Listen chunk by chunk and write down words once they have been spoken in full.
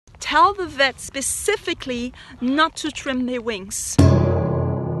tell the vet specifically not to trim their wings.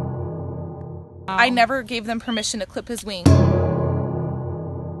 I never gave them permission to clip his wing.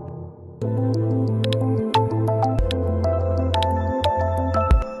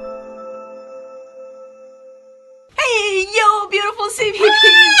 Hey, yo, beautiful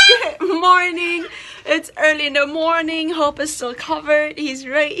CVPs. Good morning. It's early in the morning. Hope is still covered. He's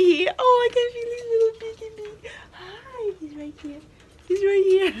right here. Oh, I can feel his little beaky beak. Hi, he's right here. He's right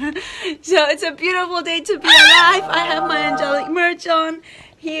here. So it's a beautiful day to be alive. I have my angelic merch on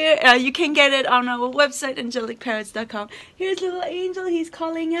here. You can get it on our website, angelicparrots.com. Here's little Angel. He's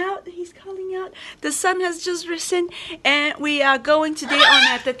calling out. He's calling out. The sun has just risen, and we are going today on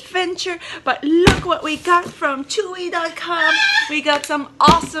an adventure. But look what we got from chewy.com. We got some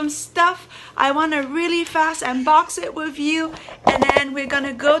awesome stuff. I want to really fast unbox it with you, and then we're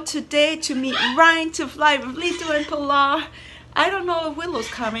gonna go today to meet Ryan to fly with Lito and Pilar. I don't know if Willow's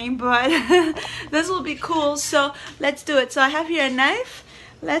coming, but this will be cool. So let's do it. So I have here a knife.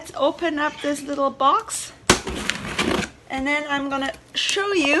 Let's open up this little box, and then I'm gonna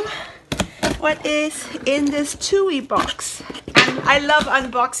show you what is in this chewy box. And I love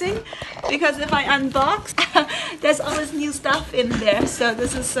unboxing because if I unbox, there's always new stuff in there. So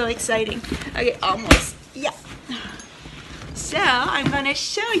this is so exciting. Okay, almost. Yeah. So I'm gonna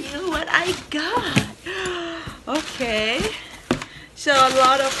show you what I got. Okay. So a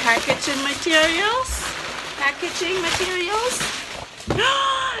lot of packaging materials.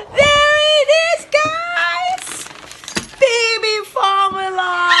 There it is, guys! Baby formula!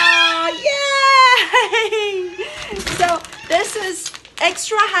 Yay! So this is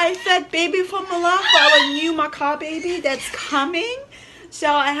extra high-fat baby formula for our new Macaw baby that's coming.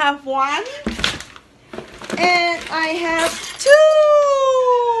 So I have one, and I have two!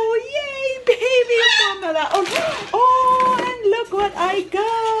 Yay, baby formula! Oh, and look what I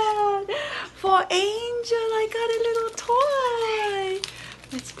got! For Angel, I got a little toy.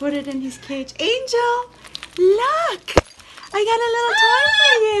 Let's put it in his cage. Angel, look! I got a little toy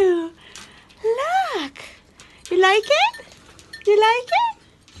for you. Look! You like it? You like it?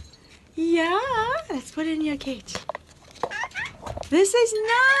 Yeah. Let's put it in your cage. This is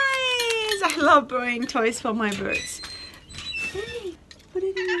nice. I love buying toys for my birds. Hey, put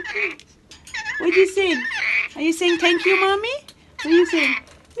it in your cage. What do you sing? Are you saying thank you, Mommy? What do you sing?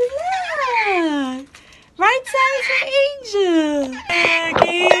 Look! Right side for Angel. Look,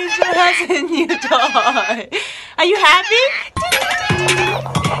 Angel has a new toy. Are you happy?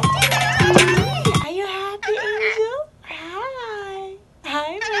 Are you happy, Angel? Hi.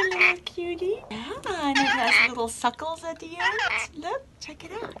 Hi, my little cutie. Yeah, and it has little suckles at the end. Look, check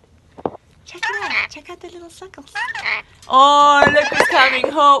it out. Check it out. Check out the little suckles. Oh, look who's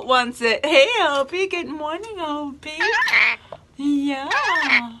coming. Hope wants it. Hey, Opie. Good morning, Opie. Yeah.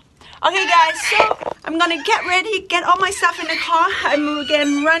 Okay, guys, so I'm gonna get ready, get all my stuff in the car. I'm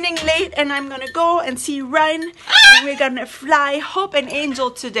again running late, and I'm gonna go and see Ryan, and we're gonna fly Hope and Angel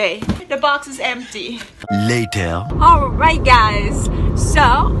today. The box is empty. Later. Alright, guys,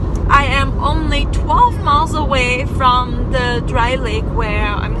 so I am only 12 miles away from the dry lake where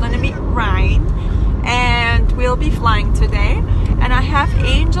I'm gonna meet Ryan, and we'll be flying today. And I have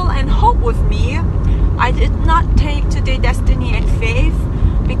Angel and Hope with me. I did not take today Destiny and Faith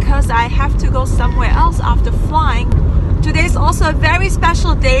because I have to go somewhere else after flying. Today is also a very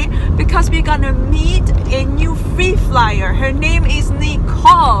special day because we're gonna meet a new free flyer. Her name is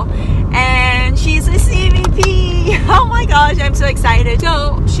Nicole, and she's a CVP. Oh my gosh, I'm so excited.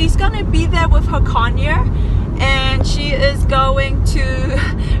 So she's gonna be there with her conure, and she is going to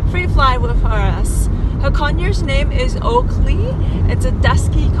free fly with us. Her conure's name is Oakley. It's a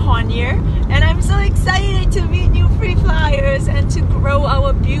dusky conure, and I'm so excited to meet new free flyers and to grow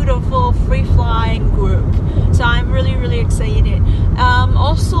our beautiful free flying group. So I'm really excited.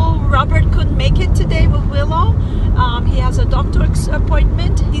 Also, Robert couldn't make it today with Willow. He has a doctor's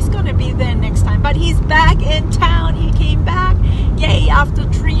appointment. He's gonna be there next time, but he's back in town. He came back. Yay, after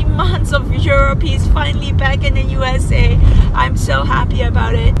 3 months of Europe, he's finally back in the USA. I'm so happy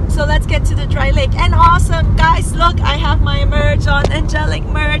about it. So let's get to the dry lake. And awesome, guys, look, I have my merch on, angelic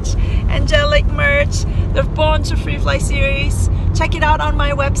merch, the Born to Free Fly series. Check it out on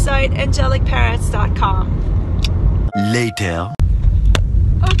my website, angelicparrots.com. Later.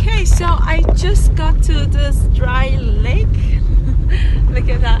 Okay, so I just got to this dry lake. Look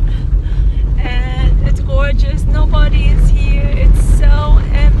at that. And it's gorgeous. Nobody is here. It's so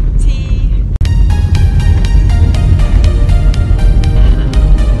empty.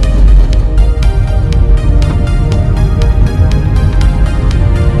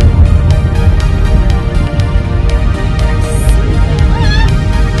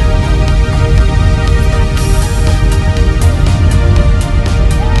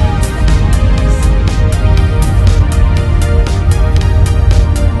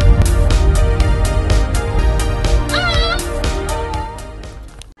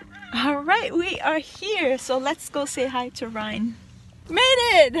 right, we are here. So let's go say hi to Ryan. Made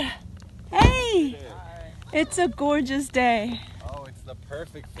it! Hey! It's a gorgeous day. Oh, it's the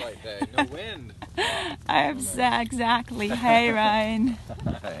perfect flight day. No wind. Exactly. Hey, Ryan.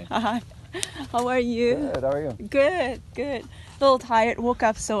 Hi. Hi. How are you? Good, how are you? Good, good. A little tired. Woke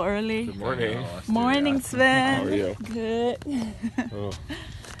up so early. Good morning. Morning, Sven. How are you? Good. Oh.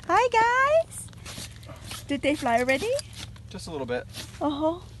 Hi, guys. Did they fly already? Just a little bit.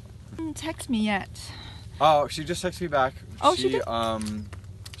 Uh-huh. Didn't text me yet. Oh, she just texted me back. Oh, she did?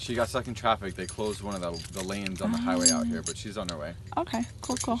 She got stuck in traffic. They closed one of the lanes on the highway out here, but she's on her way. Okay,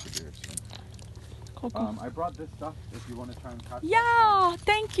 cool, cool. She should be here soon. Cool. I brought this stuff if you want to try and catch Yeah,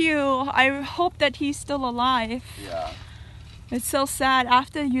 thank you. I hope that he's still alive. Yeah. It's so sad.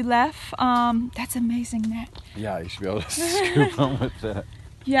 After you left, that's amazing, Nat. Yeah, you should be able to scoop them with it.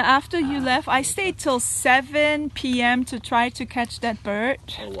 Yeah, after you left, I stayed till 7 p.m. to try to catch that bird.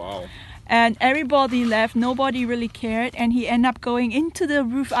 Oh, wow. And everybody left, nobody really cared, and he ended up going into the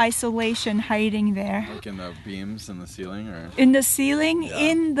roof isolation, hiding there. Like in the beams in the ceiling, or? In the ceiling, Yeah.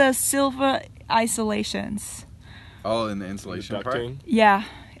 in the silver isolations. Oh, in the insulation part? Ducting? Yeah,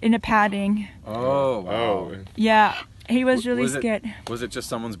 in the padding. Oh, wow. Oh. Yeah, he was really Was it- scared. Was it just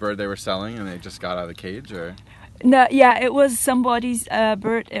someone's bird they were selling and they just got out of the cage, or? No, yeah, it was somebody's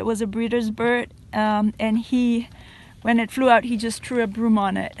bird. It was a breeder's bird, and he, when it flew out, he just threw a broom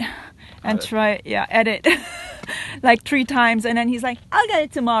on it and at it like 3 times, and then he's like, "I'll get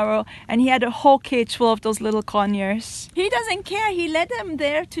it tomorrow." And he had a whole cage full of those little conures. He doesn't care. He let them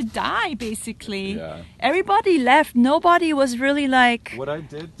there to die, basically. Yeah. Everybody left. Nobody was really like. What I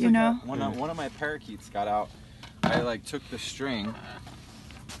did, You know? one of my parakeets got out. I like took the string,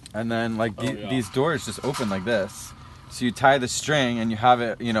 and then like these doors just open like this. So you tie the string and you have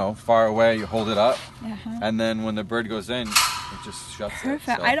it, far away. You hold it up, and then when the bird goes in, it just shuts Perfect.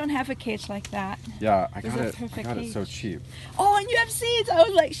 it. So, I don't have a cage like that. yeah, I This got is it. a perfect I got it so cage. cheap. Oh, and you have seeds. I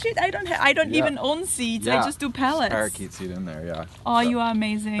was like, shit. I don't Yeah. even own seeds. Yeah. I just do pellets. Parakeet seed in there, yeah. Oh, you are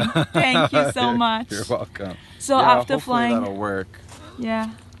amazing. Thank you so much. You're welcome. So yeah, after hopefully flying, that'll work. yeah.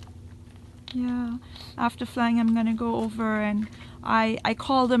 After flying, I'm gonna go over and I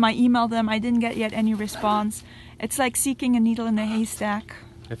called them, I emailed them. I didn't get yet any response. It's like seeking a needle in a haystack.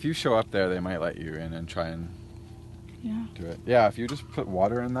 If you show up there, they might let you in and try and Yeah. do it. Yeah, if you just put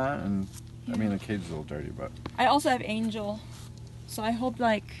water in that, and Yeah. I mean the cage is a little dirty, but I also have Angel, so I hope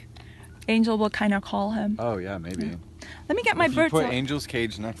like Angel will kind of call him. oh yeah, maybe. Let me get my If you birds put out. Angel's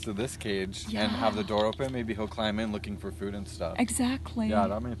cage next to this cage and have the door open, maybe he'll climb in looking for food and stuff. Exactly. Yeah,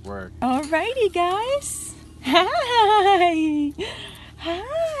 that might work. Alrighty, guys. Hi.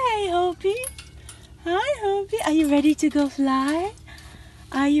 Hi, Hopi. Hi, Hopi. Are you ready to go fly?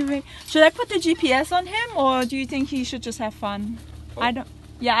 Are you ready? Should I put the GPS on him, or do you think he should just have fun? Oh. I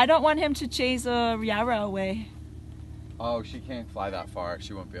don't want him to chase a Yara away. Oh, she can't fly that far.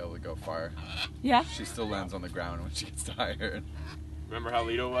 She won't be able to go far. Yeah? She still lands on the ground when she gets tired. Remember how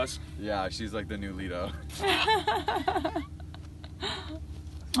Lido was? Yeah, she's like the new Lido.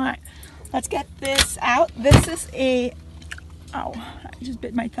 Alright, let's get this out. This is a... Ow, I just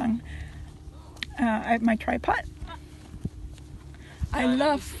bit my tongue. I have my tripod. I'm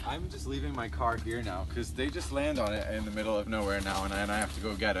just leaving my car here now because they just land on it in the middle of nowhere now, and I have to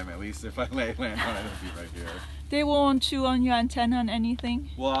go get them. At least if I land on it, it'll be right here. They won't chew on your antenna and anything.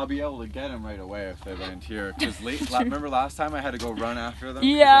 Well, I'll be able to get them right away if they land here. Because remember last time I had to go run after them? 'Cause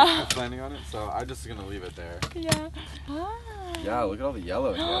Yeah. they kept landing on it, so I'm just gonna leave it there. Yeah. Ah. Yeah, look at all the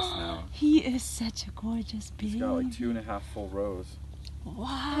yellow he has now. He is such a gorgeous baby. He's got like 2.5 full rows.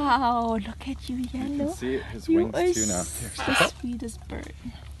 Wow, look at you, You Yellow. can see his You wings are too now. the sweetest bird.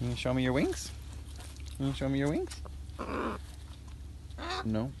 Can you show me your wings? Can you show me your wings?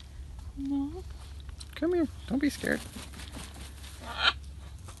 No. No. Come here. Don't be scared.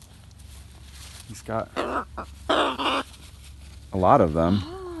 He's got a lot of them.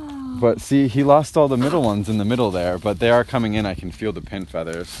 Oh. But see, he lost all the middle ones in the middle there, but they are coming in. I can feel the pin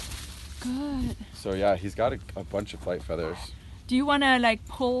feathers. Good. So yeah, he's got a bunch of flight feathers. Do you want to like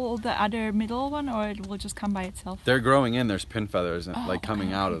pull the other middle one, or it will just come by itself? They're growing in. There's pin feathers like coming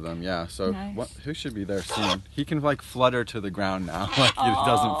okay. out of them. Yeah. So Nice. who should be there soon? He can like flutter to the ground now, like it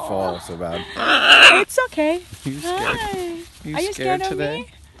doesn't fall so bad. It's okay. You scared? Hi. You Are you scared of today? me?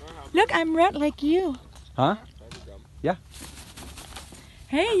 Look, I'm red like you. Huh? Yeah.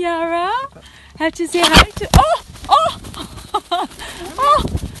 Hey, Yara. Have to say hi to. Oh!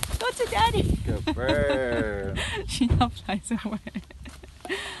 Go to Daddy. Good bird. She now flies away.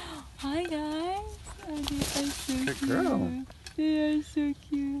 Hi, guys. Oh, they are so Good cute. girl. They are so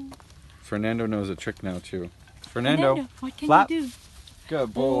cute. Fernando knows a trick now too. Fernando, What can flap. you do?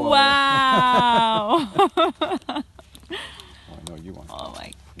 Good boy. Wow. Oh, no, you want. Oh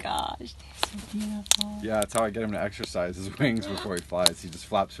my gosh, they're so beautiful. Yeah, that's how I get him to exercise his wings before he flies. He just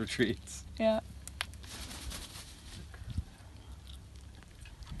flaps for treats. Yeah.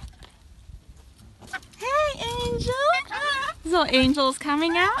 Hey, Angel. So Angel's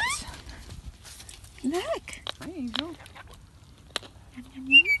coming out. Look. Hi, Angel. Yum, yum,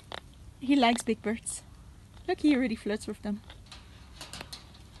 yum. He likes big birds. Look, he already flirts with them.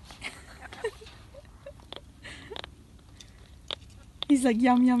 He's like,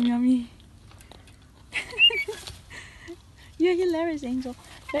 yum, yum, yummy. You're hilarious, Angel.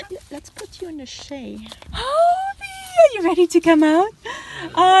 Let's put you in the shade. Hobie, are you ready to come out?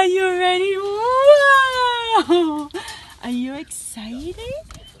 Are you ready? Wow! Are you excited?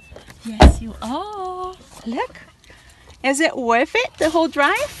 Yes, you are. Look. Is it worth it, the whole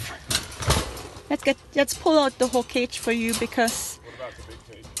drive? Let's pull out the whole cage for you because... What about the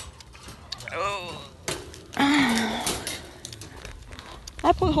big cage? Oh.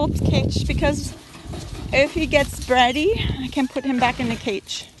 I put whole cage because if he gets bratty, I can put him back in the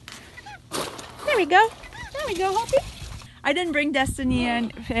cage. There we go. There we go, Hoppy. I didn't bring Destiny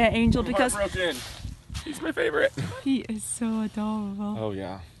and Angel because Heartbroken. He's my favorite. he is so adorable. Oh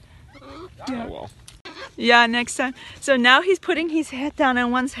yeah. Yeah. Oh well. Yeah, next time. So now he's putting his head down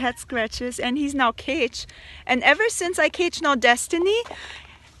and one's head scratches and he's now caged. And ever since I caged now Destiny,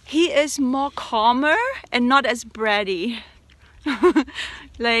 he is more calmer and not as bratty.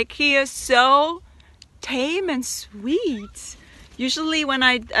 Like he is so tame and sweet. Usually when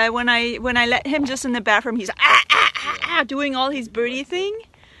I let him just in the bathroom, he's doing all his birdie thing.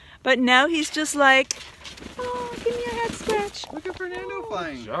 But now he's just like, oh, give me a head scratch. Look at Fernando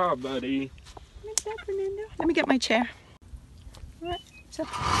flying. Good job, buddy. What's that, Fernando? Let me get my chair. Alright, so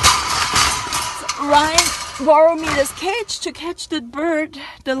Ryan borrowed me this cage to catch the bird,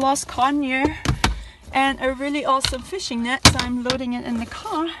 the lost conure, and a really awesome fishing net. So I'm loading it in the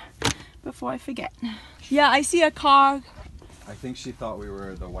car before I forget. Yeah, I see a car. I think she thought we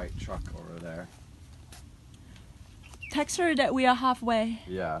were the white truck over there. Text her that we are halfway.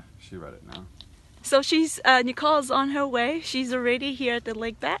 Yeah, she read it now. So she's Nicole's on her way. She's already here at the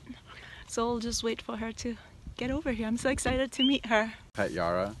lake bed. So I'll just wait for her to get over here. I'm so excited to meet her. Pet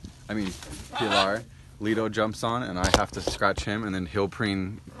Pilar, Lido jumps on and I have to scratch him and then he'll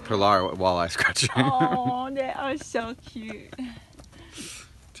preen Pilar while I scratch him. Oh, they are so cute.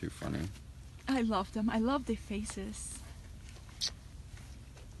 Too funny. I love them. I love their faces.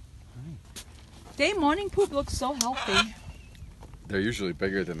 Their morning poop looks so healthy. They're usually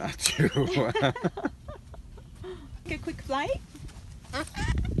bigger than that too. Take a quick flight.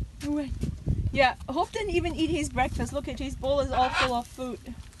 Yeah, Hope didn't even eat his breakfast. Look at his bowl is all full of food.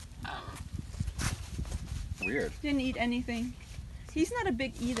 Weird. Didn't eat anything. He's not a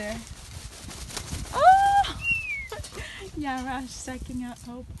big eater. Oh! Yeah, Rash sucking out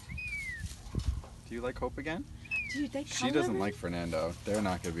Hope. Do you like Hope again? Dude, they She doesn't like Fernando. They're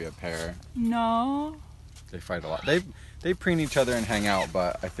not going to be a pair. No. They fight a lot. They preen each other and hang out,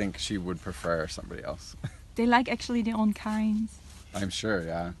 but I think she would prefer somebody else. They like actually their own kinds. I'm sure,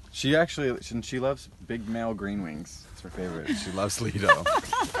 yeah. She loves big male green wings. It's her favorite. She loves Lido.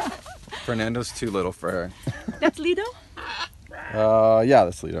 Fernando's too little for her. That's Lido? Yeah,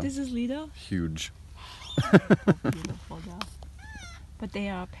 that's Lido. This is Lido? Huge. Beautiful though. But they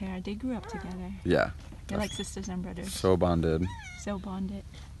are a pair. They grew up together. Yeah. They're like sisters and brothers. So bonded. So bonded.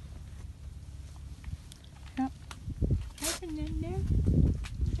 Yep. Hi, Fernando.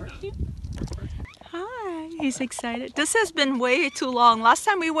 So cute. Hi. He's excited. This has been way too long. Last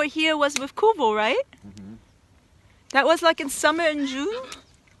time we were here was with Kubo, right? Mm-hmm. That was like in summer in June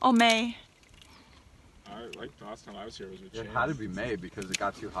or May. Like the last time I was here was with It James. had to be May because it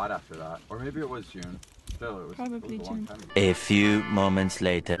got too hot after that. Or maybe it was June. Still, it was Probably a long June. time ago. A few moments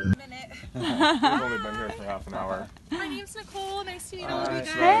later. We've only been here for half an hour. My name's Nicole. Nice to meet Hi, all of you guys.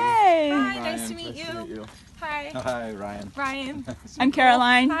 Hey. Hi, nice to meet you. Hi. Hi, Ryan. Ryan. I'm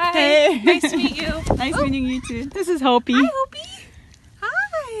Caroline. Hi. Hey. Nice to meet you. Nice meeting you too. This is Hopi. Hi, Opie.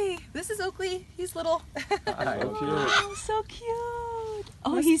 Hi. This is Oakley. He's little. Hi. Oh, so cute.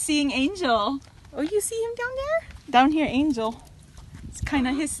 Oh, he's seeing Angel. Oh, you see him down there? Down here, Angel. It's kind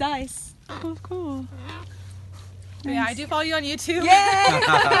of his size. Oh, cool. Yeah, I do follow you on YouTube. Yay!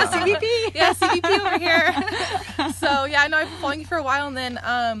 CVP. Yeah, CVP over here. So yeah, I know I've been following you for a while, and then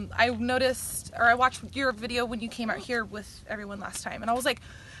I noticed, or I watched your video when you came out here with everyone last time, and I was like,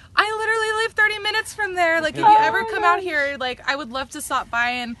 I literally live 30 minutes from there. Like, if you ever come out here, like, I would love to stop by.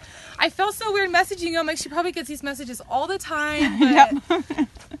 And I felt so weird messaging you. I'm like, she probably gets these messages all the time, but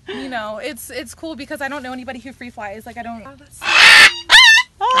you know, it's cool because I don't know anybody who free flies. Like, I don't. Oh, that's...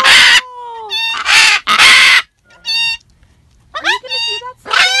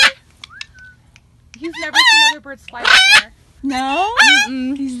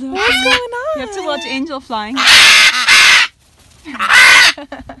 watch Angel flying.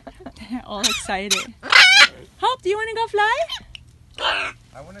 They're all excited. Hope, do you want to go fly?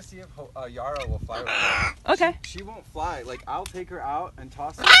 I want to see if Yara will fly with her. Okay. She won't fly. Like, I'll take her out and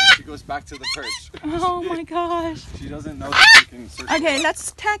toss her, and she goes back to the perch. Oh my gosh. She doesn't know that she can search. Okay,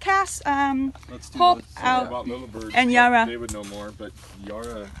 let's cast Let's do Hope those. out. About little birds, and Yara. they would know more, but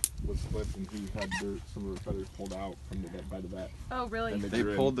Yara was clipped and he had some of her feathers pulled out from the vet by the vet. Oh, really? And They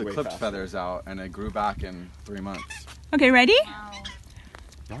grew in pulled the way clipped faster. feathers out, and it grew back in 3 months. Okay, ready? Wow.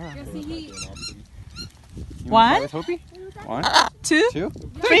 Yara. Yeah, see, he, You One. wanna fly with Hopi? 1, 2, 2.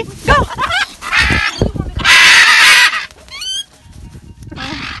 3, go!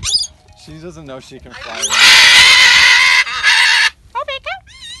 She doesn't know she can fly.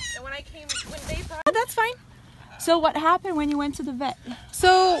 and when I came, when they brought, Oh, that's fine. So what happened when you went to the vet?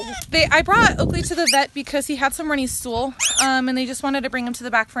 so I brought Oakley to the vet because he had some runny stool, and they just wanted to bring him to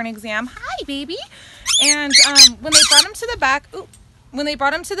the back for an exam. Hi, baby. And when they brought him to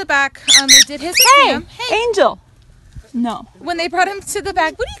the back, they did his exam. Hey. Angel. No. When they brought him to the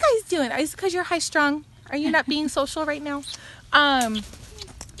back, what are you guys doing? Is it because you're high strung? Are you not being social right now?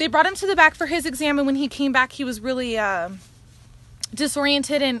 They brought him to the back for his exam, and when he came back, he was really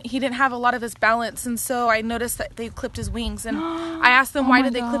disoriented and he didn't have a lot of his balance, and so I noticed that they clipped his wings, and I asked them Oh why my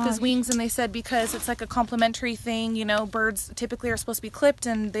did they clip his gosh. wings, and they said because it's like a complimentary thing, you know, birds typically are supposed to be clipped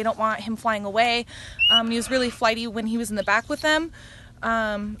and they don't want him flying away. He was really flighty when he was in the back with them,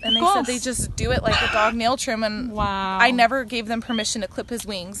 and they said course. they just do it like a dog nail trim, and Wow. I never gave them permission to clip his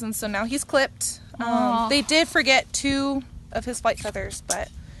wings, and so now he's clipped. Aw. They did forget 2 of his flight feathers, but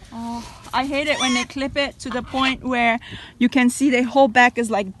Oh, I hate it when they clip it to the point where you can see the whole back is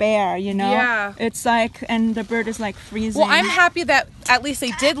like bare, you know? Yeah. It's like, and the bird is like freezing. well, I'm happy that at least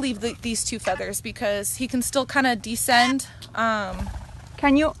they did leave these 2 feathers because he can still kind of descend.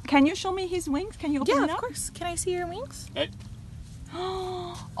 Can you show me his wings? Can you open Yeah, it of up? course. Can I see your wings?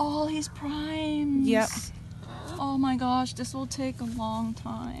 All his primes. Yep. Oh my gosh, this will take a long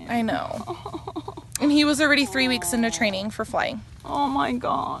time. I know. And he was already 3 weeks into training for flying. Oh my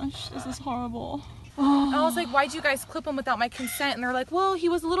gosh, this is horrible. I was like, why'd you guys clip him without my consent? And they're like, well, he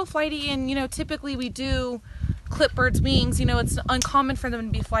was a little flighty, and, you know, typically we do clip birds' wings. You know, it's uncommon for them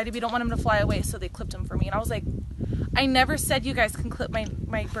to be flighty. We don't want him to fly away, so they clipped him for me. And I was like, I never said you guys can clip my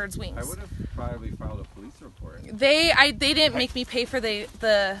bird's wings. I would have probably filed a police report. They didn't make me pay for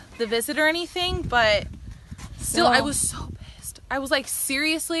the visit or anything, but still, No. I was so pissed. I was like,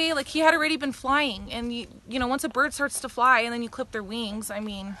 seriously? Like, he had already been flying, and you know, once a bird starts to fly and then you clip their wings, I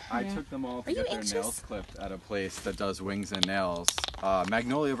mean, I took them all to Are you get their anxious? nails clipped at a place that does wings and nails.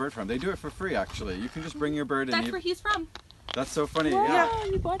 Magnolia Bird Farm. They do it for free, actually. You can just bring your bird that's and where he's from. That's so funny. Wow, Yeah.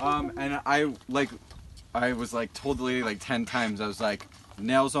 you bought it. And I was like told the lady like 10 times. I was like,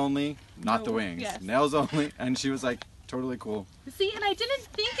 nails only, not the No, wings. yes. Nails only, and she was like, totally cool. See, and I didn't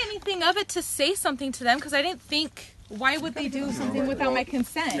think anything of it to say something to them because I didn't think, why would they do something without my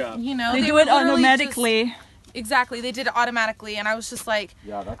consent? Yeah. You know, They do were it literally automatically. just- exactly, they did it automatically, and I was just like,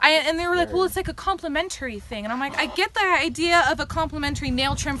 Yeah, that's and they were like, well, it's like a complimentary thing, and I'm like, I get the idea of a complimentary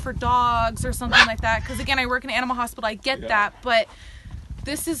nail trim for dogs or something like that, because again, I work in an animal hospital, I get that, but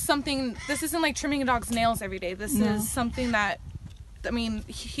this isn't like trimming a dog's nails every day. This is something that, I mean,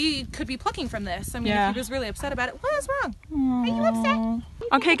 he could be plucking from this. I mean, Yeah. if he was really upset about it, what is wrong? Are you upset?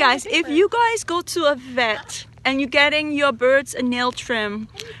 Okay guys, if you guys go to a vet and you're getting your birds a nail trim,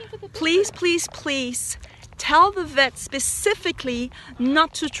 please, please, please tell the vet specifically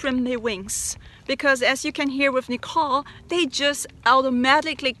not to trim their wings. Because as you can hear with Nicole, they just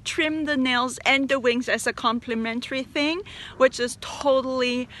automatically trim the nails and the wings as a complimentary thing, which is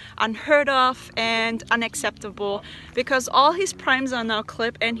totally unheard of and unacceptable, because all his primes are now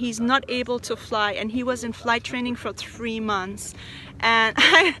clipped and he's not able to fly, and he was in flight training for 3 months. And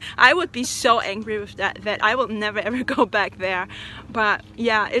I would be so angry with that vet. I will never ever go back there. But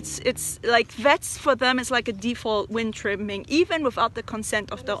yeah, it's like vets, for them it's like a default wing trimming, even without the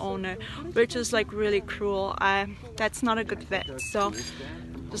consent of the owner, which is like really cruel. That's not a good vet. So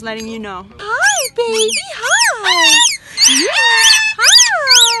just letting you know. Hi, baby. Hi. Yeah.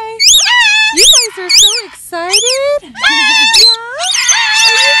 Hi. You guys are so excited. Yeah.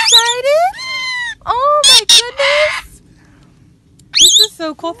 Are you excited? Oh my goodness. This is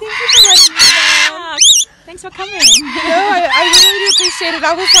so cool. Thank you for letting me down. Thanks for coming. No, I really do appreciate it.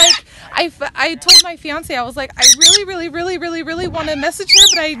 I was like, I told my fiance, I was like, I really, really, really, really, really want to message her,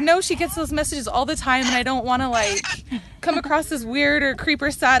 but I know she gets those messages all the time, and I don't want to like come across as weird or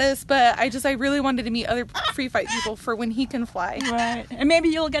creeper status, but I really wanted to meet other free fight people for when he can fly. Right. And maybe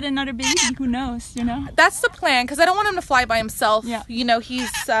you'll get another baby. Who knows, you know? That's the plan, because I don't want him to fly by himself. Yeah. You know,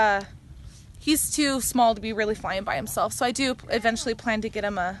 he's he's too small to be really flying by himself. So I do eventually plan to get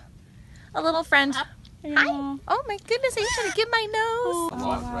him a little friend. Hi. Oh my goodness, are you trying to get my nose?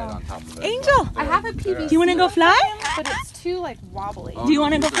 Right on top of it. Angel, I have a PVC. do you want to go fly? But it's too like wobbly. Do you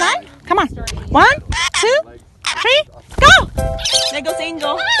want to go fly? Come on. 1, 2, 3, go! There goes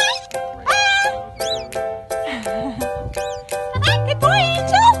Angel. Good boy,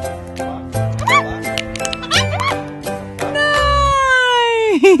 Angel.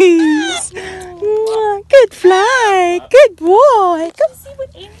 Nice. Good fly. Good boy. Come see what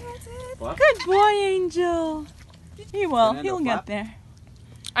Angel did. Good boy, Angel. He will. He'll get there.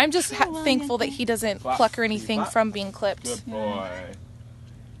 I'm just thankful that he doesn't pluck or anything from being clipped. Good boy.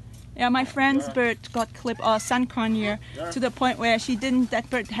 Yeah, my friend's bird got clipped, sun conure, to the point where that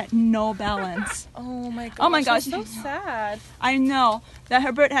bird had no balance. Oh my gosh. Oh my gosh. That's so sad. I know that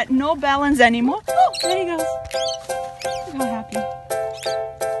her bird had no balance anymore. Oh, there he goes. Look how happy.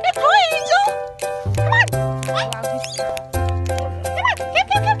 Good boy, Angel. Come on. Wow, he's sad.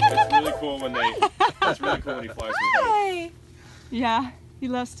 It's really cool when they. It's really cool when he flies with hope. Hi. Yeah, he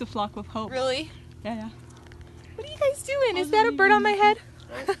loves to flock with hope. Really? Yeah. What are you guys doing? Is that a bird on my head?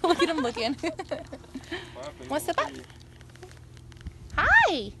 Look at him looking. What's up?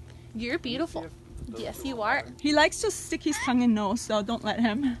 Hi. You're beautiful. Yes, you are. He likes to stick his tongue and nose, so don't let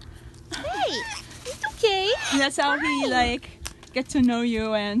him. Hey. It's okay. That's how he get to know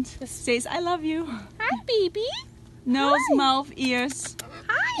you and says, I love you. Hi, baby. Nose, mouth, ears.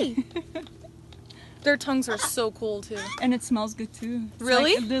 Hi. Their tongues are so cool too. And it smells good too. It's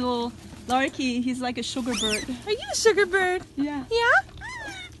Really? like a little larky. He's like a sugar bird. Are you a sugar bird? Yeah. Yeah?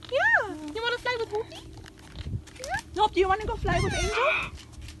 Yeah. You want to fly with Oakley? Hope, do you want to go fly with Angel?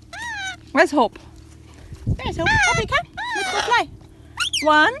 Where's Hope? There's Hope. Hope, come. Let's go fly.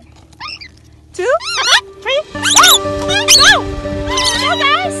 1, 2, 3, go! Go! Go,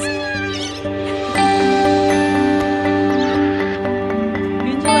 guys!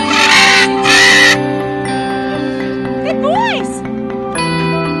 Good boys!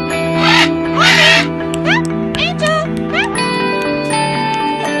 Angel!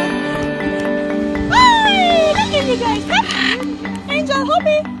 Look at you guys! Angel,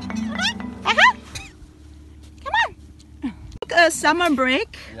 Hoppy! Come on! Took a summer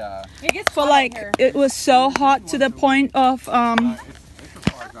break. Yeah. For it was so hot to the point of It's a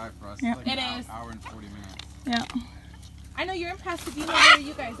far drive for us. Yeah. It's like It an is. hour and 40 minutes. yeah. I know you're impressed. Do you know where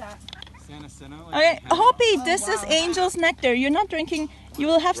you guys at? Santa Sena, Okay, Hoppy, this is Angel's nectar. You're not drinking. You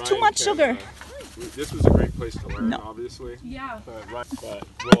will have too much sugar. This was a great place to learn, No. obviously. Yeah. But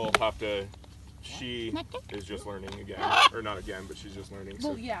we'll have to. She is just learning again, or not again, but she's just learning. So,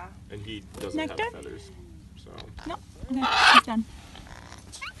 Well, yeah. and he doesn't Nectar? have feathers, so. No. Okay, he's done.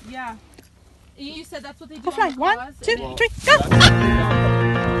 Yeah. You said that's what they do. Go fly. on 1, Macaws? 2, Well, 3, go! Come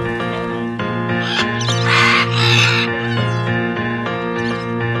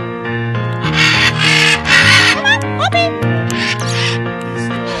on, Hoppy!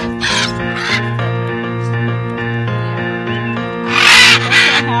 So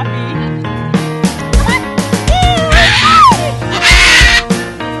happy.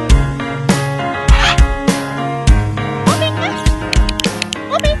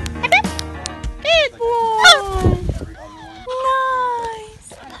 Good boy.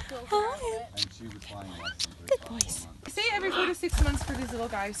 Nice. And she was flying less than Good boys. Say every 4 to 6 months for these little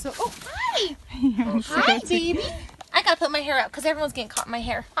guys. So, oh, hi. Hi, baby. I gotta put my hair up because everyone's getting caught in my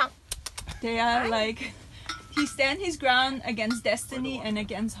hair. They are like, he stands his ground against destiny and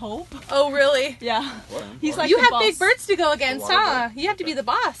against hope. Oh, really? Yeah. He's like You the have boss. big birds to go against, huh? You have to be the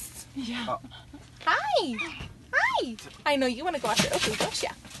boss. Yeah. Hi. Hi. I know you want to go after Oakley, don't you?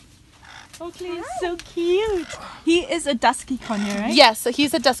 Oakley is so cute. He is a dusky conure, right? Yes, so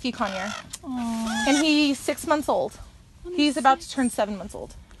he's a dusky conure. Aww. And he's 6 months old. He's about to turn 7 months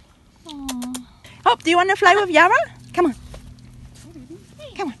old. Aww. Hope, do you want to fly with Yara? Come on.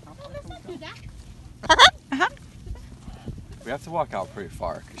 Come on. Uh-huh. We have to walk out pretty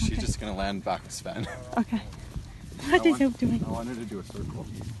far because she's just gonna land back with Sven. Okay. What is Hope doing? I want her to do a circle.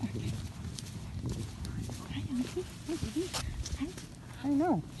 I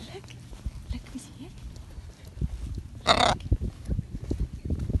know. Look, is he here?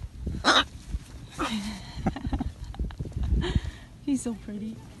 He's so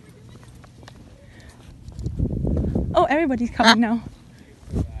pretty. Oh, everybody's coming now.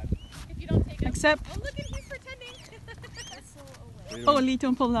 If you don't take Except, oh, look at he's pretending. oh,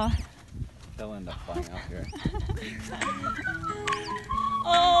 Lito Pola. They'll end up flying out here.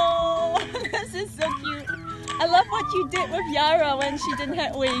 Oh, this is so cute. I love what you did with Yara when she didn't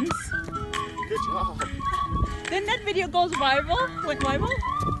have wings. Good job. Didn't that video go viral? Went viral?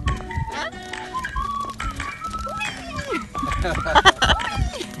 Huh? Yeah.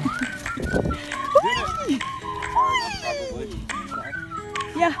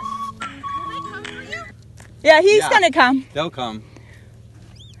 Yeah, he's gonna come. They'll come.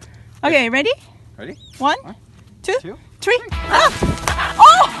 Okay, ready? Ready? 1, 2, 2, 3. Ah!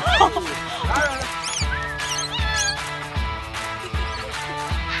 Oh!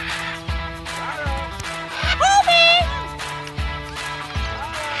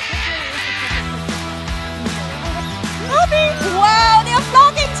 Wow, they're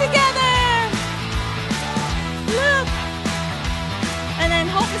flocking together! Look! And then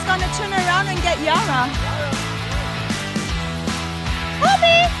Hope is gonna turn around and get Yara.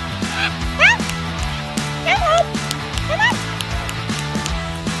 Hopey! Come! Come, Hope! Come on!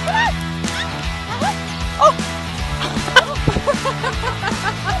 Come on! Oh!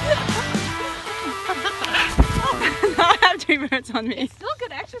 Now I have 3 birds on me. Still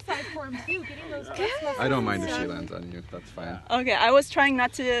good exercise for him too, getting those muscles. I don't mind if she lands on you. That's fine. Okay, I was trying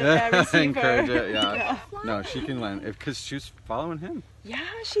not to receive Encourage her. it, yeah. No, she can land because she's following him. Yeah,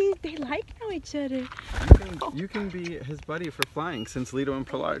 they like each other. You can be his buddy for flying since Lido and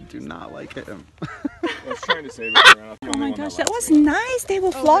Pollard do not like him. I was trying to save it. Oh my gosh, that was nice. They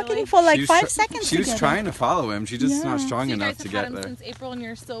were flocking for like 5 seconds She was together. trying to follow him. She's just not strong So you enough guys to have had get him there. since April and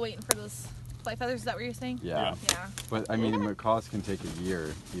you're still waiting for those flight feathers, is that what you're saying? Yeah. Yeah. But I mean, macaws can take a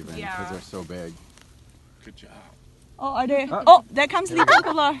year even because Yeah. they're so big. Good job. Oh, are they? Oh, there comes Lido and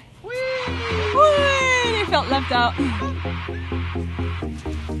Pollard. Whee! They felt left out.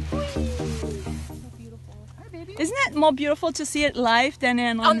 Isn't it more beautiful to see it live than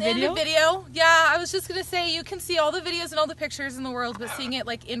on video? In the video, yeah. I was just gonna say you can see all the videos and all the pictures in the world, but seeing it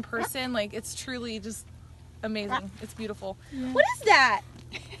like in person, like it's truly just amazing. It's beautiful. Yeah. What is that?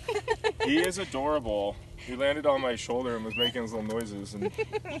 He is adorable. He landed on my shoulder and was making his little noises, and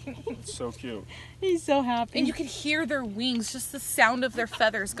it's so cute. He's so happy. And you can hear their wings, just the sound of their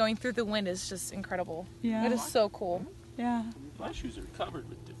feathers going through the wind is just incredible. Yeah. It is so cool. Yeah. My shoes are covered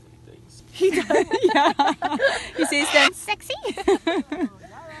with different things. He does. Yeah. He says then, sexy.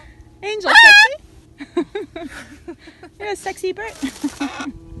 Angel, sexy. You're a sexy bird.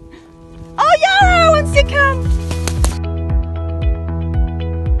 Oh, Yara wants to come.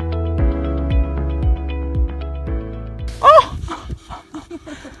 Oh.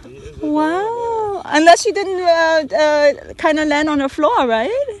 Wow. Unless she didn't kind of land on the floor,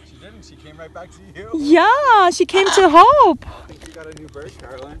 right? She didn't. She came right back to you. Yeah, she came to Hope. I think you got a new bird,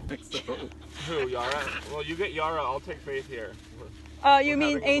 Carolin. Next to Hope. Who, Yara? Well, you get Yara. I'll take Faith here. You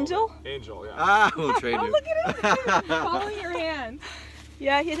mean Angel? Angel, yeah. Ah, we'll trade Oh, you. look at him following your hand.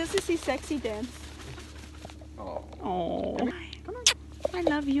 Yeah, he does to see sexy dance. Oh. Oh, I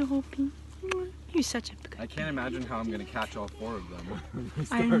love you, Hopi. You're such a good. I can't imagine how I'm going to catch all 4 of them. when we I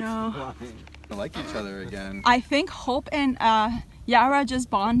start know. flying. I like each other again. I think Hope and Yara just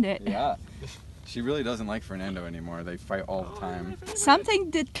bonded. Yeah. She really doesn't like Fernando anymore. They fight all the time. Something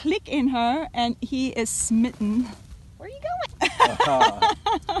did click in her, and he is smitten. Where are you going?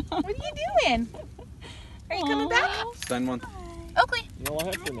 What are you doing? Are you coming back? Send one. Oakley, No, I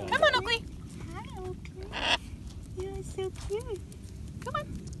have to know. come on, Oakley. Hi, Oakley. You're so cute. Come on.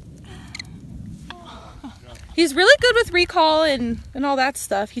 He's really good with recall and all that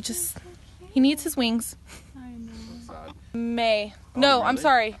stuff. He needs his wings. I know. Sad. May. Oh, No, I'm really?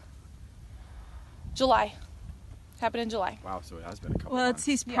 sorry. July. Happened in July. Wow, so it has been a couple Well, months. it's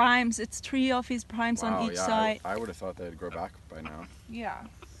his primes. It's 3 of his primes Wow, on each yeah, side. I would have thought they'd grow back by now. Yeah.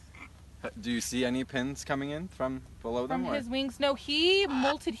 Do you see any pins coming in from below From them? Or? his wings. No, he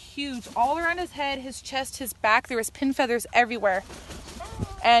molted huge. All around his head, his chest, his back. There was pin feathers everywhere.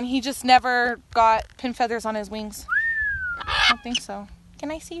 And he just never got pin feathers on his wings. I don't think so. Can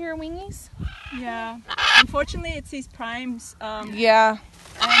I see your wingies? Yeah. Unfortunately, it's his primes. Yeah.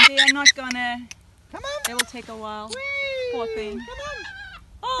 And they are not gonna. Come on. It will take a while. Poor thing. Come on.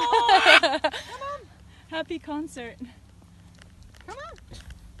 Oh. Come on. Happy concert. Come on.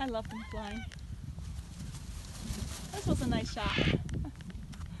 I love them flying. This was a nice shot.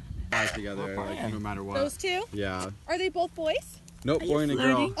 Fly together, like, no matter what. Those two? Yeah. Are they both boys? Nope, boy and a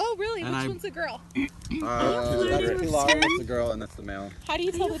girl. flirting? Oh, really? And Which I- one's a girl? That's Pilar, that's the girl, and that's the male. How do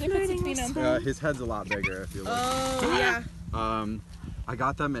you tell the difference between them? His head's a lot bigger if you look. Oh, yeah. I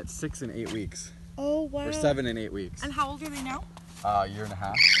got them at 6 and 8 weeks. Oh, wow. Or 7 and 8 weeks. And how old are they now? A year and a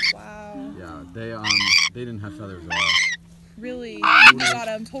half. Wow. Yeah, they didn't have feathers at all. Really? You got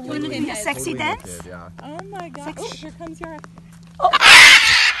them. Totally Wanna do a pinhead. sexy Totally dance? naked, yeah. Oh, my God. Oh, here comes your...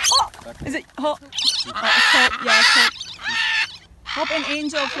 Is it Hope? Oh, it's Hope. Yeah, it's Hope. Hope and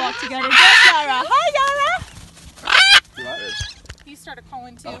Angel flock together. There's Yara. Hi, Yara. He started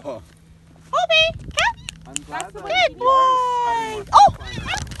calling, too. Oh. Hopey, come. I'm glad that Good boy! Oh!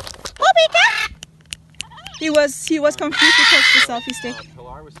 Hoppy, cat! He was confused because the selfie stick.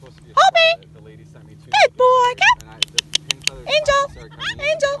 Pilar was supposed to be a Hoppy! the lady sent me two. Good boy, cat! And the pin feathers Angel! started coming in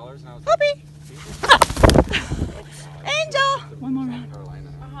Angel! colors, and I was Hoppy! like, Angel! One more round. Carolina.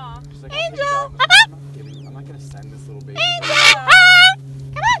 She's like, Angel! I'm not gonna send this little baby. Angel!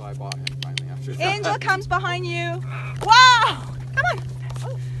 Come So on! I bought him finally after that. Angel comes behind you. Wow! Come on!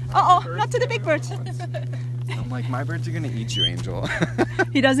 Uh-oh, not to the big birds. I'm like, my birds are gonna eat you, Angel.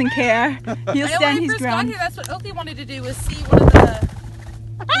 He doesn't care. He'll I know when stand I his first got ground. here, that's what Oakley wanted to do, was see one of the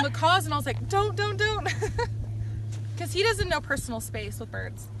macaws, and I was like, don't. Because he doesn't know personal space with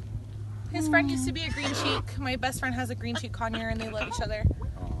birds. His friend used to be a green cheek. My best friend has a green cheek conure, and they love each other.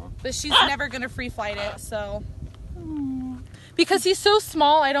 But she's never going to free flight it, so. Because he's so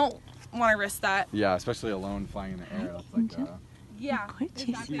small, I don't want to risk that. Yeah, especially alone flying in the air. That's like, Yeah.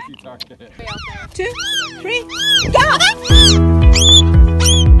 easy target. Way out there. 2, 3, go!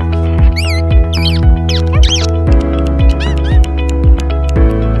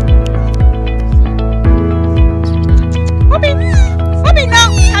 Hoppy! Hoppy, no!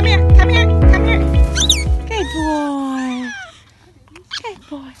 Come here! Good boy! Good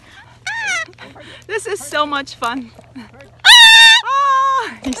boy! This is so much fun.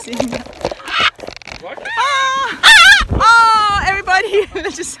 Oh, you see that? Oh, everybody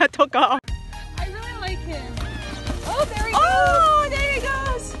just took off. I really like him. Oh, there he goes. Oh, there he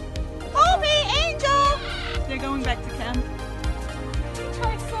goes. Hoppy, Angel. They're going back to camp. He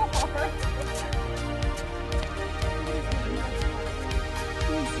tries so hard.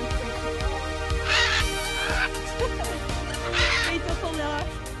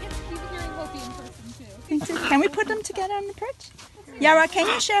 Can we put them together on the perch? Yara, can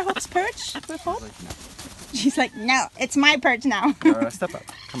you share Hope's perch with Hope? She's like, no, it's my perch now. Step up.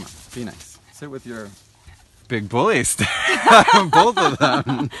 Come on. Be nice. Sit with your big bullies. Both of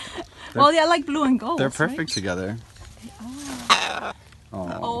them. Well, they're like blue and gold. They're perfect together.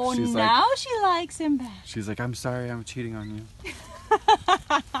 Oh, she's now like, she likes him back. she's like, I'm sorry, I'm cheating on you.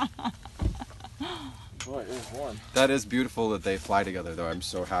 Boy, it is warm. That is beautiful that they fly together, though. I'm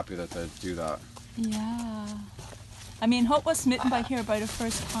so happy that they do that. Yeah. I mean, Hope was smitten by here by the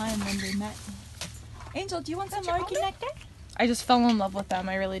first time when we met. Angel, do you want some Oakley nectar? I just fell in love with them.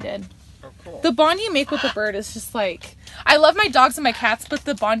 I really did. Oh, cool. The bond you make with the bird is just like, I love my dogs and my cats, but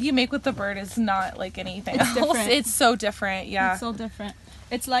the bond you make with the bird is not like anything It's else. different. It's so different, yeah. It's so different.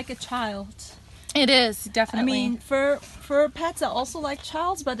 It's like a child. It is, I definitely. mean, fur pets are also like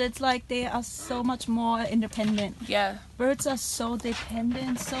childs, but it's like they are so much more independent. Yeah, Birds are so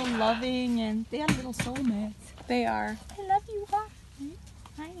dependent, so loving, and they are little soulmates. they are. I love you, Huh?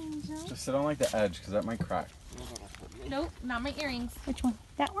 Hi, Angel. Just sit on like the edge, because that might crack. Nope, not my earrings. Which one?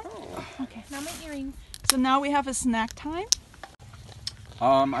 That one? Okay. Not my earrings. So now we have a snack time.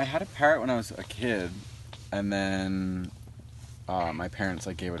 I had a parrot when I was a kid, and then my parents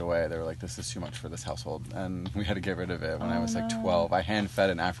like gave it away. They were like, "This is too much for this household," and we had to get rid of it when I was like 12. I hand fed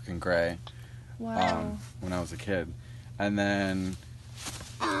an African gray Wow. when I was a kid, and then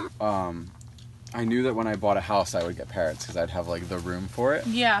I knew that when I bought a house, I would get parrots because I'd have like the room for it.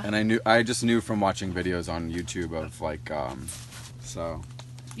 Yeah. And I just knew from watching videos on YouTube of like so.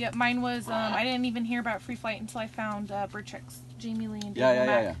 Yep, mine was, I didn't even hear about Free Flight until I found Bird Tricks, Jamie Lee and David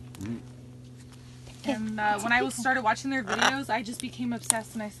Mack. And when I started watching their videos, I just became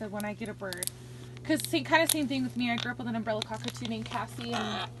obsessed, and I said, when I get a bird. Because kind of same thing with me, I grew up with an umbrella cockatoo named Cassie,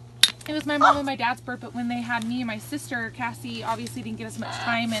 and it was my mom and my dad's bird, but when they had me and my sister, Cassie obviously didn't get as much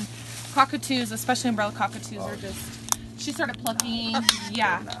time, and cockatoos, especially umbrella cockatoos, are just, she started plucking,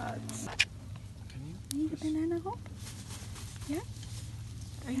 yeah. Need a banana, Hope? Yeah?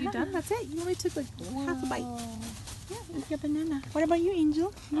 Are you done? That's it. You only took like half a bite. Yeah, eat your banana. What about you,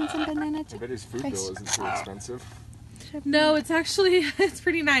 Angel? You want some banana I too? bet his food bill isn't too expensive. No, it's actually, it's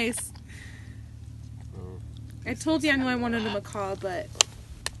pretty nice. Oh. I told Daniel I wanted a macaw, but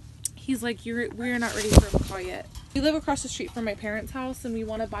he's like, we're not ready for a macaw yet. We live across the street from my parents' house, and we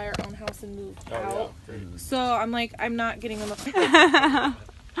want to buy our own house and move out. Yeah. So I'm like, I'm not getting a macaw.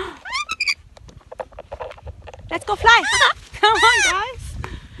 Let's go fly. Come on, guys.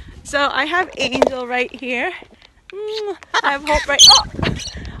 So I have Angel right here. I have Hope right. Oh,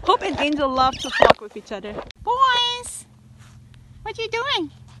 Hope and Angel love to flock with each other. Boys, what you doing?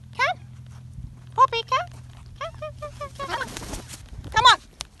 Come, Hoppy, come. Come on.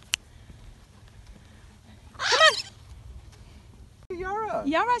 Yara.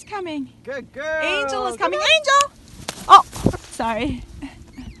 Yara's coming. Good girl. Angel is coming. Angel. Oh, sorry.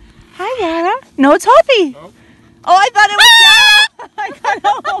 Hi, Yara. No, it's Hoppy. Oh. Oh, I thought it was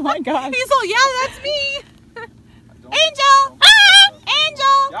Yara. Oh my God. He's all, yeah, that's me.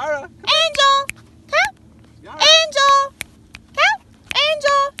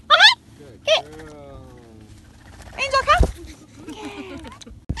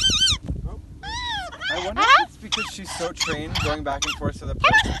 so trained going back and forth to the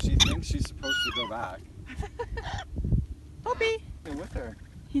perch that she thinks she's supposed to go back. Poppy. Stay with her.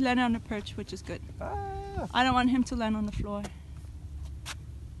 He landed on the perch, which is good. Ah. I don't want him to land on the floor.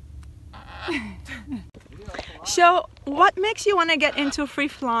 So, what makes you want to get into free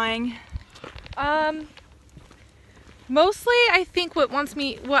flying? Mostly I think what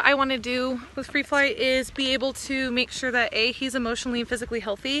I want to do with free flight is be able to make sure that he's emotionally and physically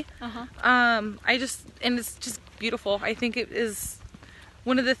healthy. And it's just beautiful. I think it is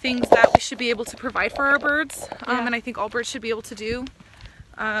one of the things that we should be able to provide for our birds. And I think all birds should be able to do.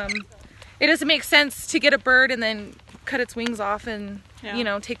 It doesn't make sense to get a bird and then cut its wings off and you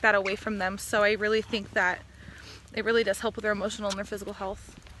know, take that away from them. So I really think that it really does help with their emotional and their physical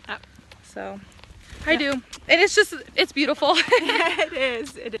health. So I do. And it's beautiful. It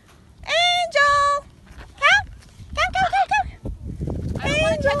is. It is. Angel! Come!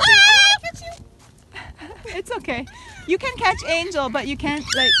 Angel! Catch you! It's okay. You can catch Angel, but you can't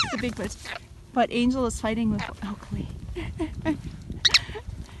like the big birds. But Angel is fighting with Oakley.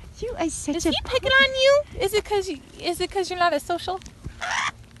 You are such Is he picking on you? Is it because you're not as social?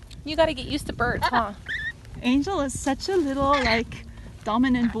 You got to get used to birds, huh? Angel is such a little like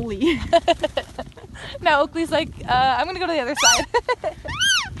dominant bully. Now Oakley's like, I'm gonna go to the other side.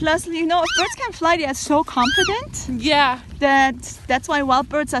 Plus, you know, if birds can fly, they are so confident. Yeah. That's why wild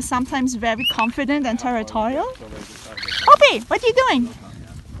birds are sometimes very confident and territorial. Poppy, what are you doing?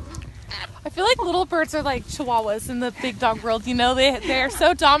 I feel like little birds are like chihuahuas in the big dog world, you know, they're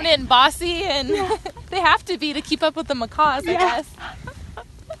so dominant and bossy, and they have to be to keep up with the macaws, I guess.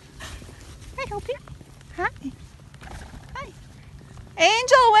 Hi, Poppy. Hi. Hi.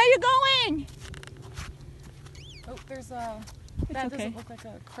 Angel, where are you going? Oh, there's that okay. doesn't look like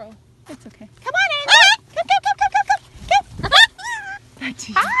a crow. It's okay. Come on, Angel. Come. Hi.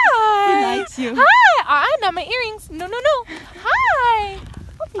 He likes you. Hi. I know my earrings. No. Hi.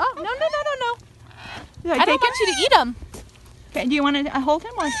 Oh, no. I don't want you to eat them. Okay, do you want to hold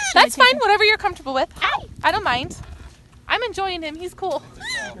him? Or That's fine, whatever you're comfortable with. I don't mind. I'm enjoying him. He's cool.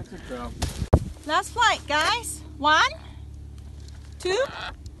 Last flight, guys. 1, 2,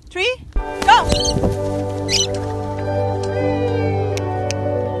 3, go!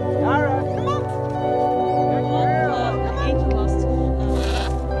 Yara, come on. Angel lost hold.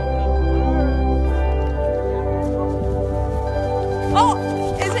 Oh,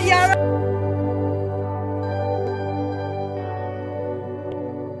 is it Yara?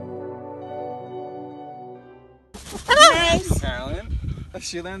 Nice. Carolin,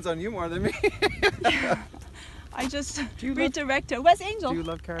 she lands on you more than me. I just redirect her. Where's Angel? Do you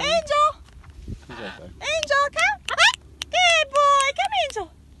love Carolin? Angel! She's right there. Angel, come! Good boy! Come, Angel!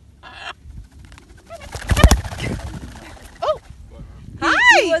 Oh!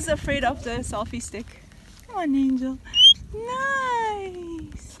 Hi! He was afraid of the selfie stick. Come on, Angel.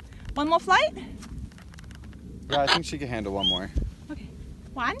 Nice! One more flight? Yeah, I think she can handle one more. Okay.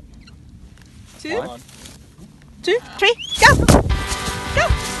 1, 2, One. 2, 3, go! Go! Go!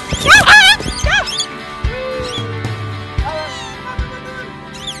 Go!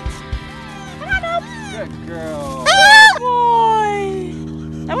 Good girl. Good boy!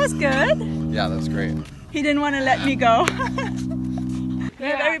 That was good. Yeah, that was great. He didn't want to let me go.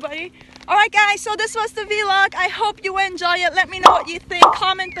 Good, everybody. Alright guys, so this was the vlog. I hope you enjoy it. Let me know what you think.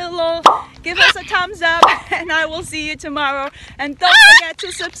 Comment below. Give us a thumbs up. And I will see you tomorrow. And don't forget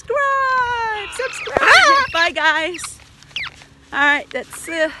to subscribe. Bye guys. Alright,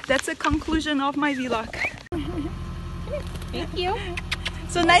 that's a conclusion of my vlog. Thank you.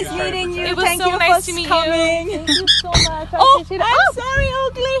 So nice meeting you. It was Thank so you nice for to meet coming. you. Thank you so much. Oh, I'm sorry,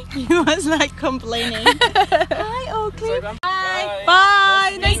 Oakley. He was like complaining. Hi, Oakley. Bye.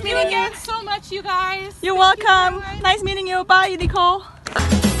 Bye. Nice Thank you meeting again so much, you guys. You're welcome. Nice meeting you. Bye, Nicole.